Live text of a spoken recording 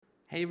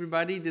Hey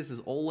everybody, this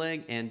is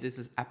Oleg, and this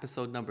is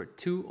episode number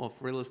 2 of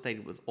Real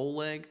Estate with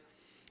Oleg.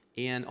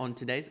 And on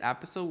today's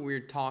episode, we're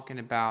talking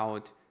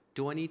about,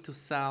 do I need to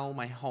sell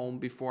my home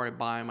before I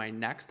buy my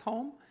next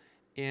home?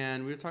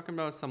 And we're talking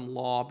about some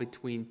law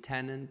between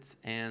tenants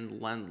and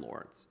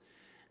landlords.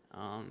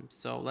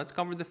 So let's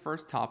cover the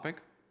first topic.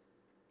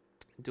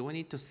 Do I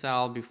need to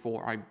sell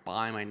before I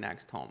buy my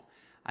next home?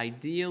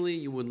 Ideally,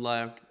 you would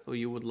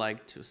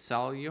like to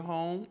sell your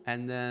home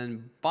and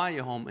then buy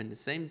your home in the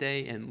same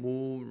day and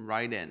move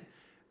right in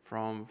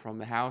from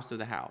the house to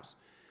the house.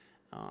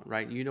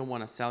 Right? You don't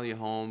want to sell your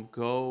home,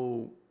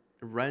 go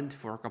rent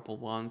for a couple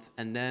months,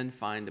 and then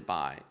find a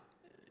buy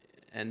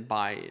and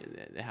buy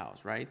the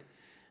house. Right?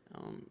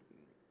 Um,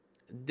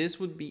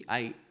 this would be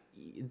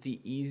the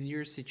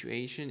easier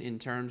situation in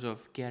terms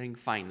of getting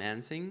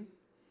financing.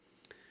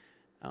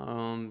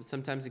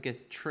 Sometimes it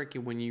gets tricky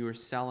when you are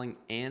selling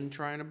and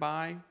trying to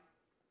buy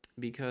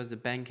because the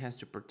bank has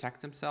to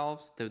protect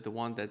themselves, the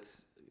one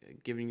that's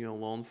giving you a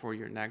loan for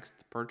your next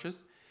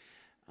purchase.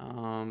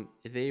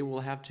 They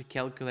will have to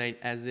calculate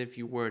as if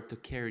you were to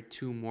carry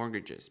two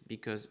mortgages,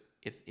 because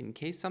if in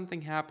case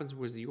something happens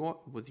with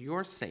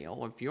your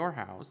sale of your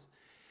house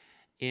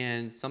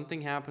and something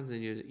happens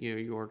and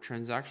your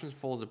transactions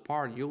falls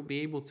apart, you'll be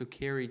able to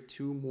carry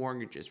two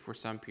mortgages for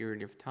some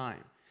period of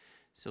time.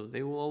 So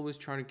they will always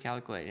try to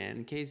calculate, and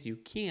in case you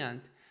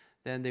can't,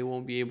 then they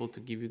won't be able to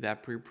give you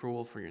that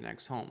pre-approval for your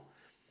next home.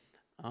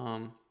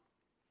 Um,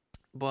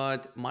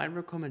 but my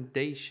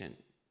recommendation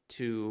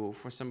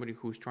for somebody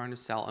who's trying to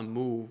sell and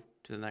move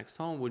to the next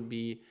home would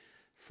be,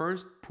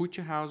 first put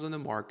your house on the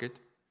market,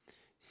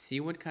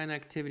 see what kind of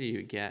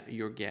activity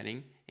you're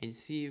getting, and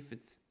see if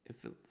it's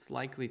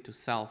likely to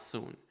sell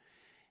soon.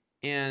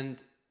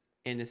 And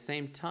in the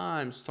same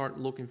time, start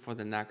looking for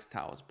the next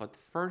house. But the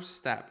first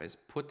step is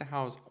put the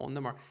house on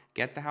the market,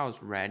 get the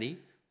house ready,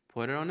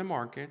 put it on the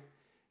market,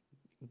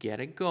 get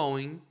it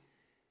going,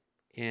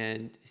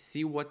 and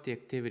see what the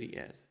activity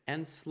is,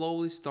 and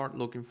slowly start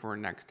looking for a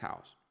next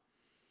house.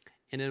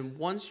 And then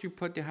once you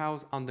put the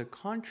house under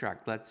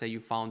contract, let's say you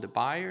found a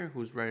buyer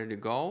who's ready to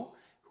go,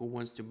 who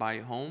wants to buy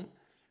a home,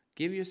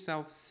 give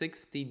yourself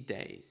 60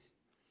 days,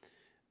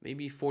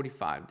 maybe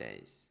 45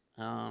 days.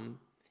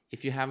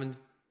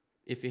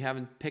 If you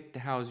haven't picked the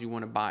house you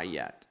want to buy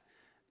yet,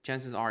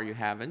 chances are you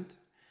haven't.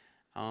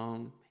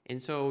 And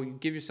so you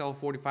give yourself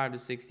 45 to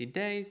 60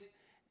 days,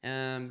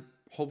 and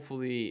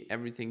hopefully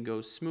everything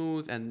goes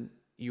smooth and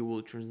you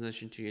will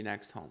transition to your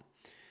next home.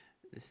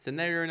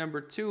 Scenario number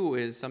 2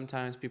 is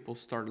sometimes people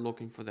start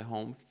looking for the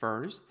home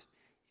first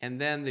and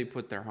then they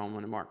put their home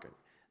on the market.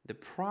 The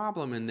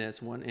problem in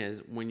this one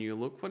is when you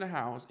look for the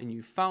house and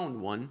you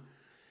found one,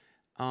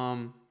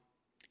 and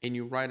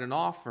you write an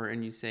offer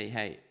and you say,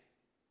 hey,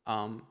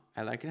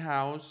 I like a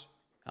house,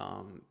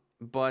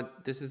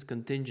 but this is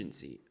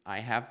contingency. I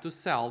have to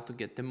sell to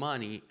get the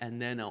money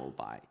and then I'll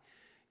buy.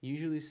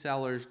 Usually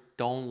sellers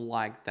don't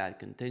like that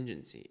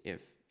contingency.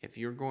 If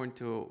you're going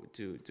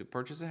to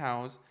purchase a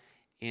house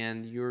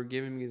and you're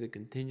giving me the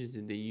contingency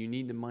that you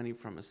need the money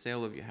from a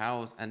sale of your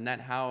house and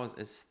that house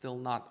is still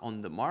not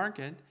on the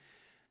market,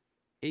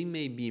 it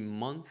may be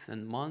months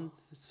and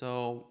months,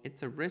 so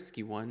it's a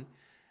risky one.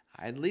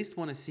 I at least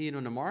want to see it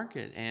on the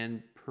market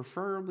and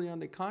preferably on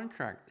the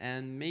contract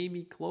and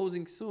maybe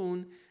closing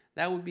soon.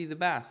 That would be the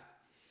best.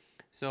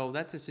 So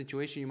that's a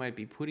situation you might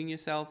be putting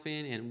yourself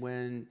in, and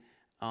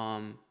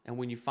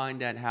when you find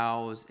that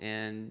house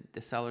and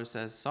the seller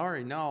says,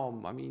 sorry,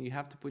 no, I mean, you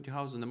have to put your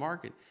house on the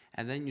market,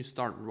 and then you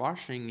start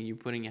rushing and you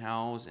putting your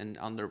house and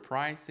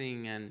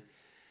underpricing,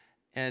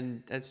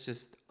 and that's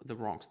just the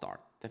wrong start.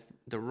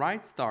 The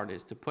right start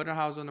is to put a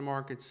house on the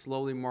market,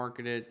 slowly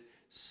market it,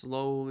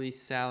 slowly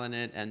selling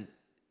it, and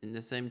in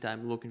the same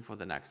time looking for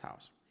the next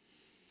house.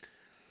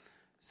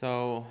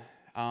 So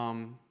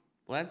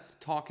let's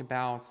talk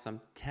about some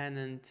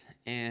tenant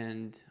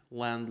and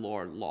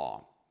landlord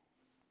law.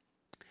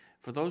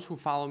 For those who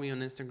follow me on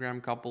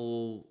Instagram,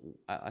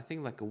 I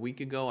think like a week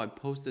ago, I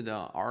posted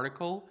an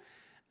article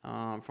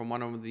from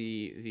one of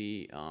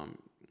the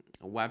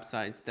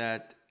websites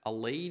that a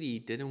lady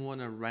didn't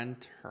want to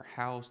rent her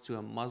house to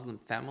a Muslim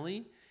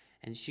family,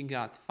 and she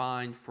got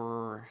fined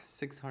for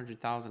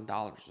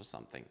 $600,000 or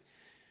something.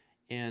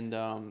 And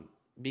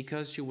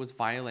because she was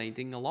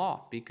violating a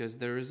law, because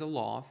there is a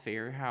law,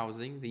 fair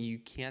housing, that you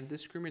can't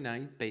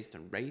discriminate based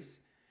on race,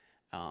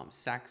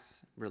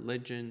 sex,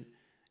 religion,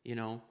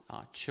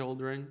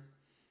 children.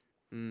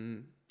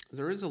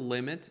 There is a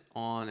limit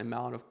on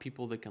amount of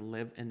people that can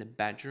live in the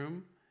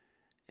bedroom.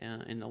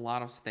 In a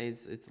lot of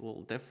states, it's a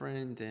little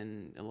different.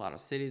 In a lot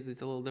of cities,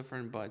 it's a little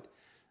different, but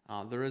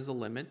there is a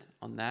limit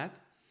on that.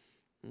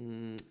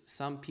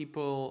 Some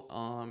people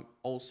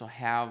also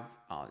have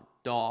a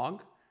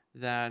dog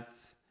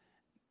that's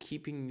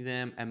keeping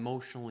them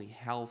emotionally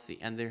healthy,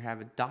 and they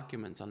have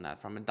documents on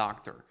that from a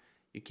doctor.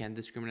 You can't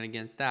discriminate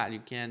against that. You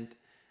can't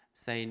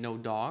say no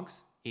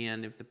dogs,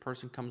 and if the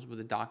person comes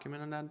with a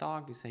document on that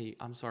dog, you say,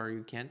 I'm sorry,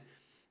 you can't.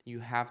 You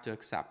have to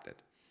accept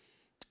it.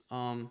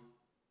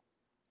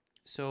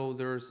 So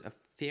there's a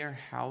Fair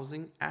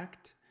Housing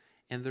Act,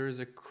 and there is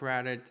a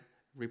Credit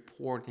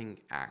Reporting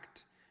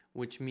Act,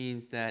 which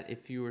means that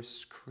if you are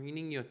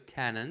screening your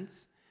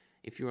tenants,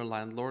 if you're a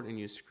landlord and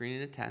you're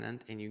screening a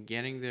tenant and you're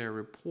getting their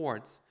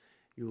reports,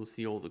 you will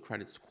see all the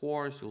credit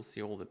scores, you'll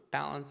see all the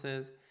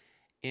balances.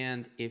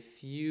 And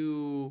if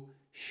you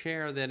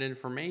share that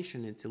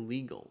information, it's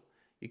illegal.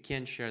 You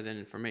can't share that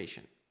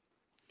information.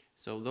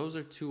 So those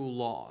are two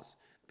laws.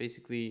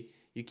 Basically,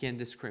 you can't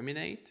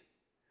discriminate,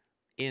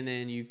 and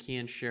then you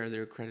can't share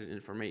their credit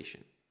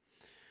information.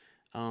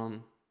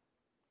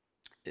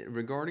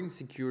 Regarding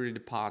security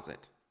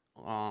deposit,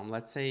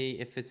 let's say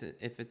if it's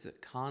a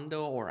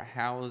condo or a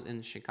house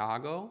in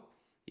Chicago,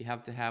 you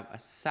have to have a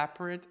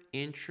separate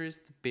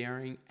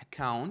interest-bearing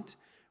account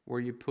where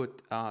you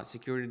put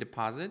security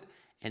deposit,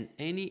 and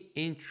any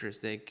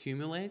interest that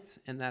accumulates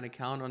in that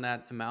account on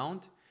that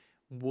amount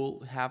will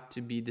have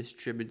to be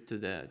distributed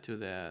to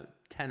the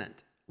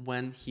tenant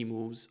when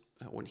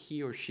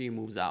he or she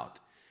moves out.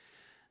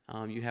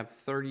 You have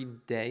 30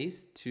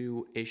 days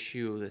to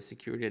issue the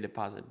security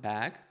deposit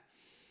back,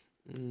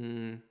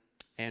 and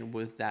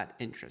with that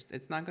interest.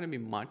 It's not going to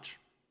be much.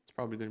 It's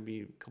probably going to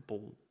be a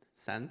couple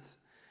cents.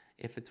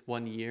 If it's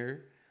 1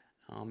 year,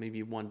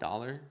 maybe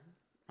 $1.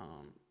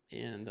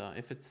 And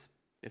if it's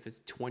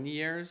 20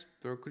 years,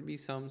 there could be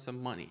some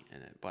money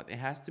in it, but it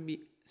has to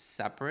be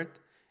separate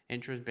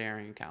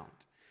interest-bearing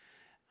account.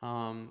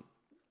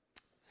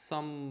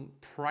 Some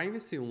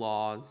privacy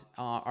laws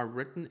are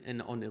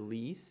written on a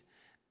lease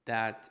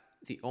that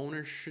the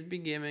owner should be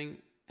giving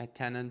a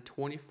tenant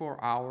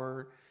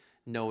 24-hour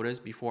notice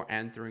before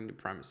entering the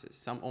premises.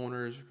 Some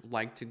owners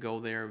like to go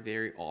there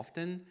very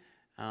often,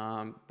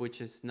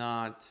 which is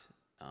not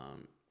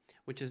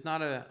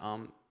a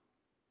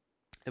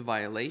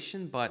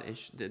violation, but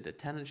the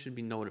tenant should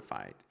be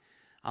notified,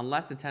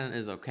 unless the tenant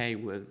is okay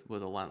with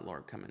a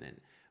landlord coming in.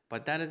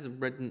 But that is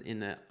written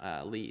in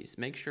a lease.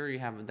 Make sure you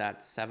have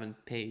that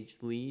 7-page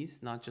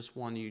lease, not just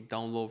one you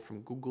download from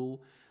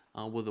Google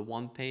with a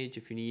 1 page.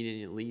 If you need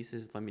any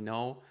leases, let me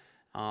know.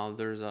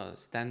 There's a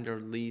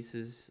standard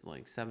leases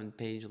like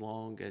 7-page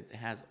long. It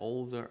has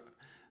all the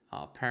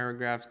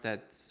paragraphs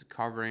that's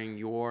covering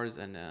yours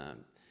and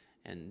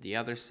the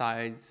other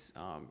side's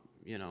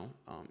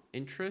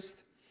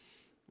interest.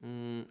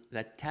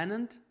 The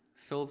tenant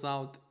fills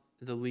out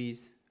the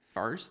lease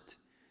first,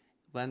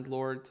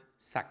 landlord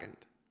second.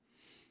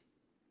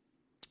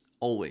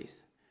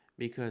 Always.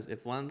 Because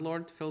if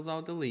landlord fills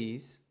out the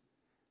lease,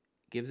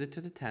 gives it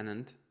to the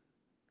tenant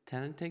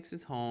takes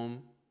it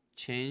home,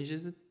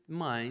 changes its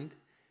mind,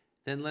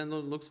 then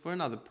landlord looks for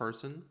another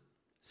person,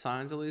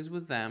 signs a lease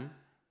with them,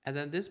 and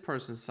then this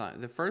person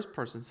the first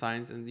person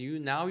signs, and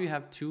you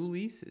have 2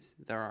 leases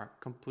that are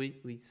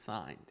completely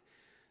signed.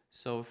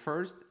 So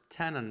first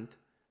tenant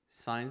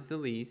signs the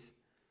lease,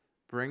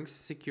 brings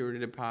security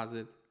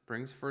deposit,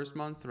 brings first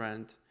month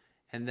rent,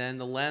 and then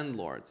the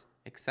landlord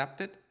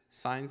accepts it,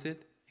 signs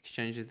it,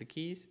 exchanges the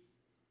keys,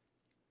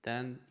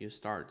 then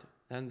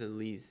the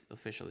lease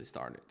officially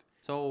started.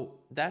 So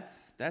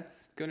that's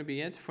going to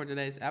be it for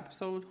today's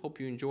episode.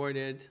 Hope you enjoyed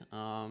it.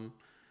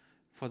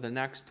 For the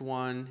next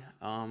one,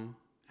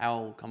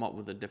 I'll come up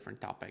with a different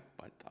topic,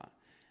 but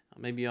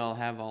maybe I'll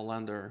have a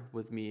lender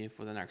with me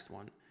for the next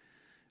one.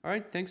 All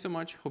right, thanks so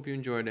much. Hope you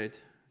enjoyed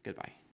it. Goodbye.